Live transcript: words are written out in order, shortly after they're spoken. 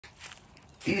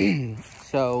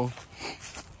So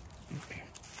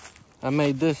I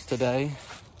made this today.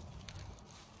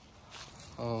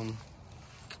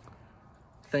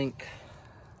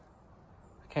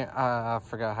 I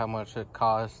forgot how much it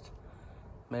cost.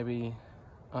 Maybe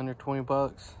under 20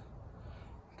 bucks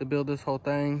to build this whole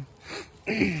thing.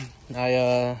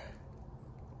 I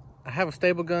have a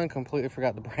staple gun, completely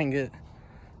forgot to bring it.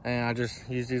 And I just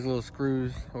use these little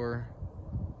screws or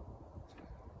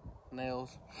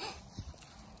nails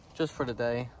just for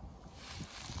today.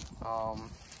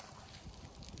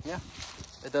 Yeah,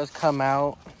 it does come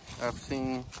out. I've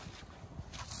seen,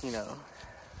 you know,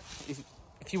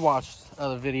 if you watch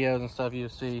other videos and stuff, you'll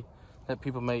see that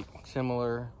people make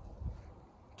similar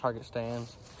target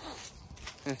stands.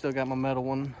 And I still got my metal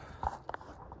one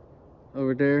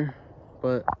over there,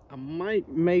 but I might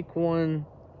make one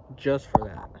just for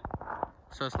that,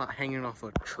 so it's not hanging off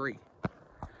a tree.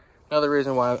 Another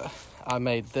reason why I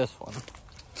made this one.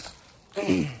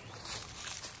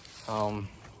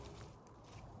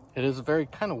 It is very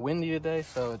kind of windy today,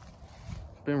 so it's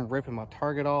been ripping my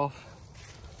target off,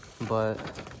 but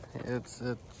it's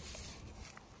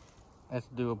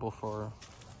doable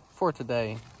for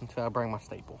today until I bring my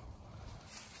staple.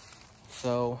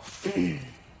 So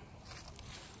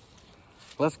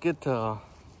let's get to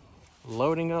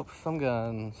loading up some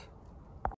guns.